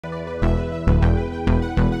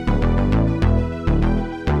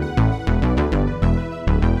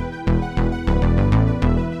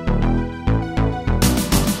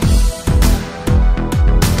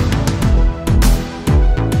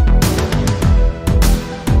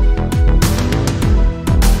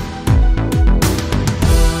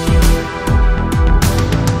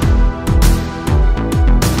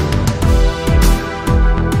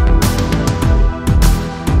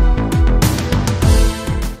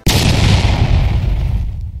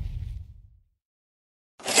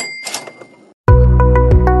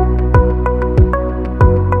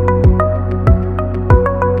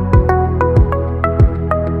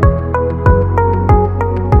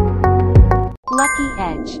Lucky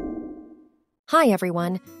Edge. Hi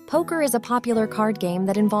everyone, poker is a popular card game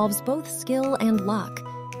that involves both skill and luck.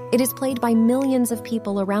 It is played by millions of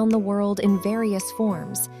people around the world in various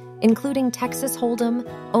forms, including Texas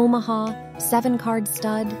Hold'em, Omaha, 7-card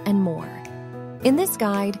stud, and more. In this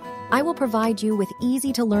guide, I will provide you with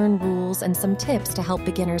easy-to-learn rules and some tips to help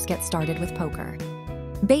beginners get started with poker.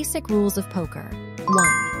 Basic rules of poker.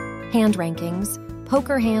 1. Hand rankings.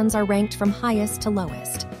 Poker hands are ranked from highest to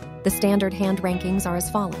lowest. The standard hand rankings are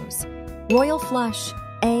as follows. Royal flush,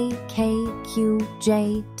 A, K, Q,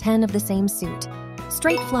 J, 10 of the same suit.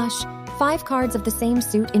 Straight flush, 5 cards of the same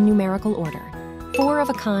suit in numerical order. 4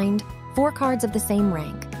 of a kind, 4 cards of the same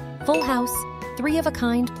rank. Full house, 3 of a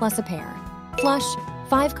kind plus a pair. Flush,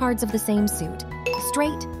 5 cards of the same suit.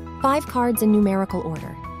 Straight, 5 cards in numerical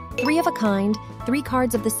order. 3 of a kind, 3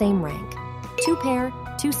 cards of the same rank. 2 pair,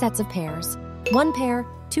 2 sets of pairs. 1 pair,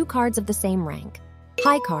 2 cards of the same rank.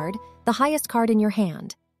 High card, the highest card in your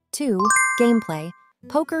hand. 2. Gameplay.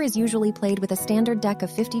 Poker is usually played with a standard deck of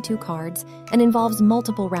 52 cards and involves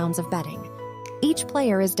multiple rounds of betting. Each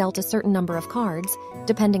player is dealt a certain number of cards,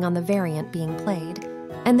 depending on the variant being played,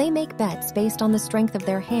 and they make bets based on the strength of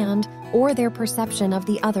their hand or their perception of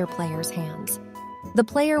the other player's hands. The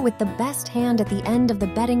player with the best hand at the end of the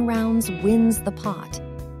betting rounds wins the pot.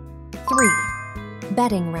 3.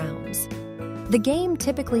 Betting rounds. The game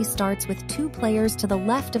typically starts with 2 players to the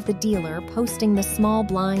left of the dealer posting the small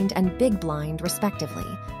blind and big blind, respectively.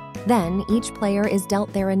 Then, each player is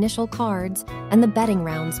dealt their initial cards, and the betting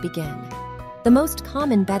rounds begin. The most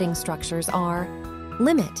common betting structures are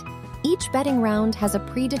limit. Each betting round has a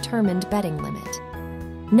predetermined betting limit.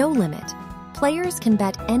 No limit. Players can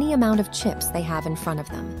bet any amount of chips they have in front of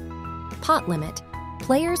them. Pot limit.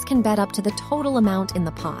 Players can bet up to the total amount in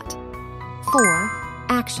the pot. 4.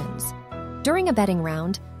 Actions. During a betting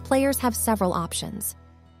round, players have several options.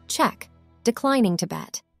 Check, declining to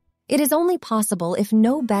bet. It is only possible if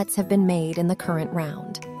no bets have been made in the current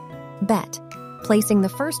round. Bet, placing the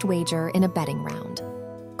first wager in a betting round.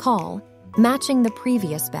 Call, matching the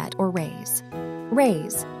previous bet or raise.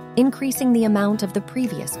 Raise, increasing the amount of the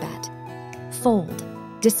previous bet. Fold,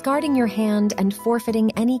 discarding your hand and forfeiting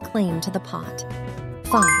any claim to the pot.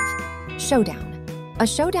 5. Showdown. A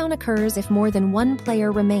showdown occurs if more than one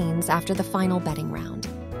player remains after the final betting round.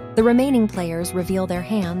 The remaining players reveal their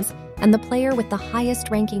hands, and the player with the highest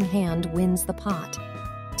ranking hand wins the pot.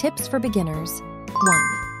 Tips for beginners.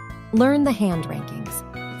 1. Learn the hand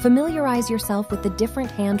rankings. Familiarize yourself with the different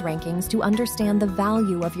hand rankings to understand the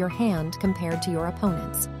value of your hand compared to your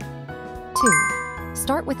opponent's. 2.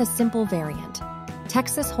 Start with a simple variant.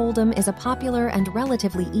 Texas Hold'em is a popular and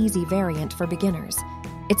relatively easy variant for beginners.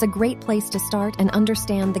 It's a great place to start and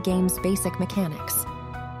understand the game's basic mechanics.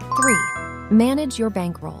 3. Manage your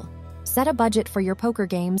bankroll. Set a budget for your poker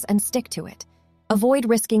games and stick to it. Avoid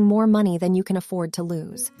risking more money than you can afford to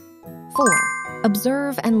lose. 4.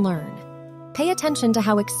 Observe and learn. Pay attention to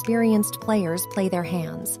how experienced players play their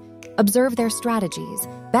hands. Observe their strategies,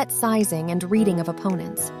 bet sizing, and reading of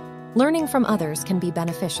opponents. Learning from others can be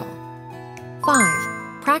beneficial.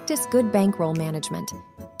 5. Practice good bankroll management.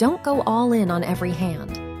 Don't go all in on every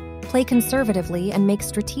hand. Play conservatively and make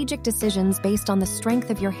strategic decisions based on the strength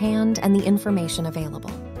of your hand and the information available.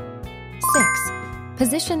 6.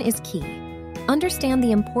 Position is key. Understand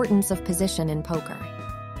the importance of position in poker.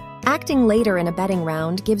 Acting later in a betting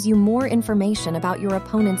round gives you more information about your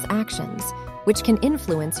opponent's actions, which can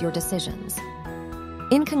influence your decisions.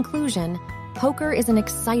 In conclusion, poker is an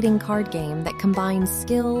exciting card game that combines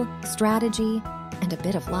skill, strategy, and a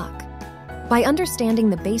bit of luck. By understanding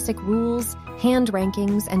the basic rules, hand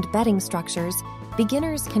rankings, and betting structures,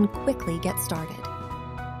 beginners can quickly get started.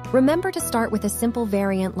 Remember to start with a simple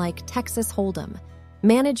variant like Texas Hold'em.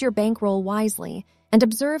 Manage your bankroll wisely, and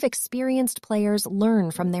observe experienced players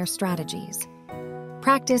learn from their strategies.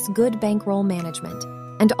 Practice good bankroll management,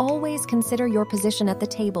 and always consider your position at the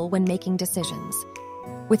table when making decisions.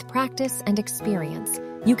 With practice and experience,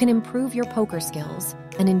 you can improve your poker skills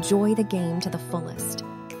and enjoy the game to the fullest.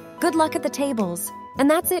 Good luck at the tables! And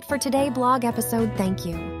that's it for today's blog episode. Thank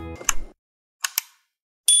you.